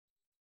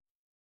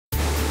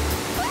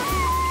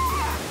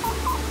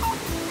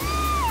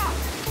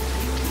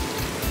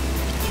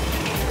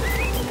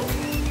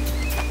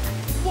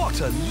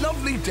What a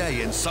lovely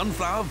day in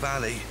Sunflower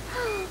Valley.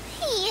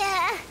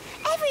 Yeah,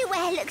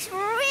 everywhere looks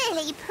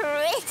really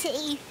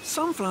pretty.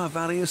 Sunflower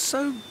Valley is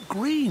so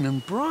green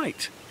and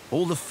bright.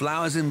 All the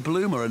flowers in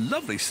bloom are a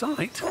lovely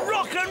sight.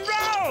 Rock and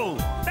roll!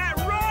 That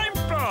rhymes,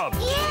 Bob!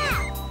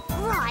 Yeah,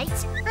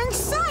 right and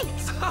sight.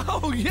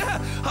 Oh,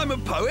 yeah, I'm a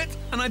poet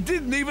and I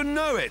didn't even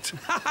know it.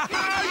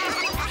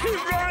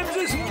 It rhymes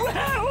as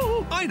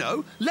well! I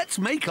know. Let's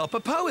make up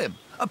a poem.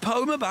 A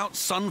poem about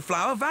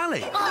Sunflower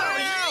Valley.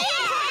 Idea!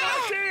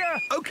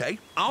 OK,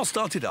 I'll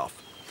start it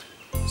off.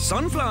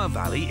 Sunflower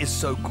Valley is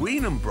so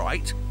green and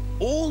bright,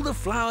 all the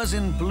flowers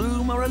in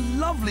bloom are a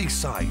lovely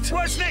sight.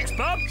 What's next,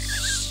 Bob?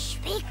 Shh,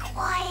 be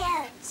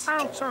quiet.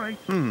 Oh, sorry.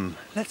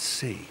 Let's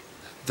see.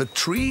 The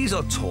trees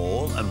are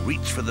tall and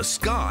reach for the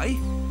sky.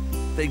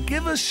 They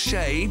give us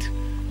shade.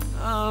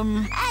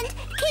 And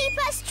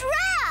keep us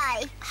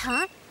dry.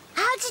 Huh?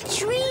 How do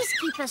trees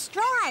keep us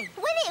dry?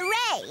 When it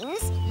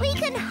rains, we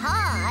can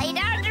hide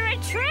under a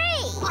tree.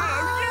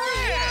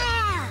 Oh,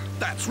 yeah!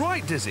 That's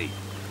right, Dizzy.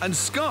 And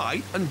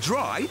sky and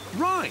dry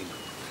rhyme.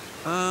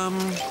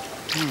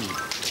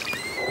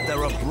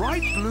 There are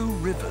bright blue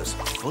rivers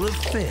full of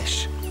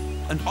fish.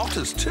 And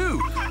otters,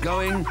 too,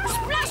 going...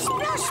 Splash,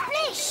 splash,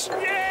 splish.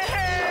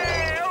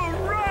 Yeah! All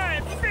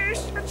right,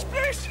 fish and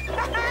splish!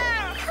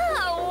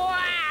 Oh,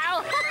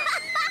 wow.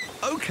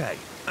 OK.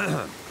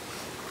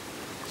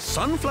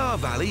 Sunflower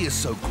Valley is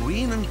so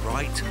green and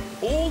bright,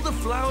 all the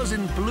flowers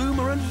in bloom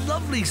are a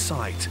lovely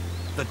sight.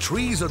 The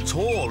trees are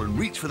tall and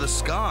reach for the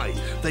sky.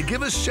 They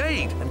give us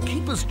shade and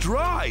keep us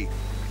dry.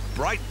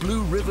 Bright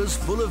blue rivers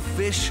full of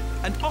fish,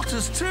 and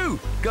otters too,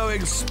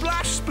 going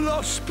splash,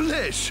 splosh,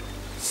 splish.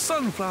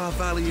 Sunflower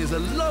Valley is a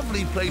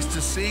lovely place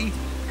to see.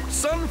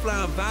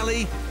 Sunflower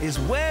Valley is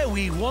where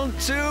we want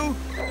to...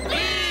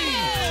 Be!